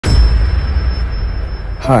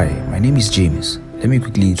Hi, my name is James. Let me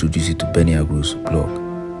quickly introduce you to Bennie Agro's block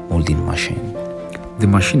molding machine. The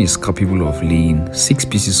machine is capable of laying 6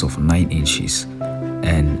 pieces of 9 inches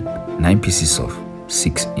and 9 pieces of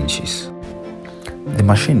 6 inches. The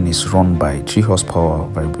machine is run by 3 horsepower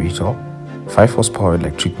vibrator, 5 horsepower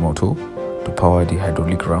electric motor to power the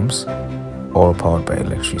hydraulic rams, all powered by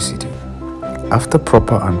electricity. After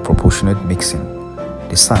proper and proportionate mixing,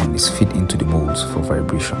 the sand is fed into the molds for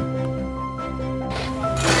vibration.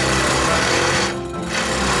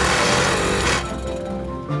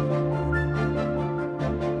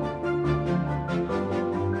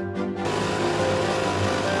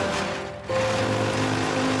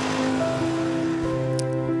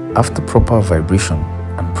 After proper vibration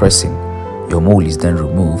and pressing, your mold is then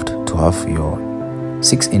removed to have your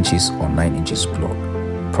 6 inches or 9 inches block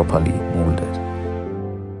properly molded.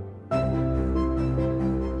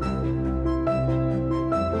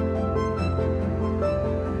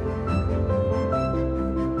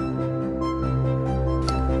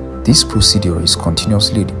 This procedure is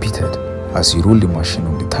continuously repeated as you roll the machine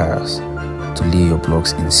on the tires to lay your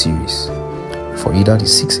blocks in series for either the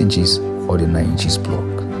 6 inches or the 9 inches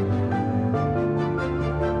block.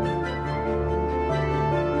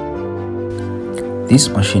 This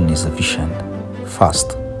machine is efficient,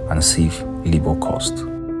 fast, and save labor cost.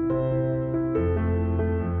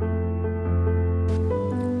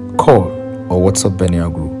 Call or WhatsApp Bennie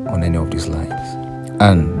Agro on any of these lines.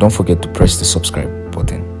 And don't forget to press the subscribe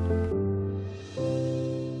button.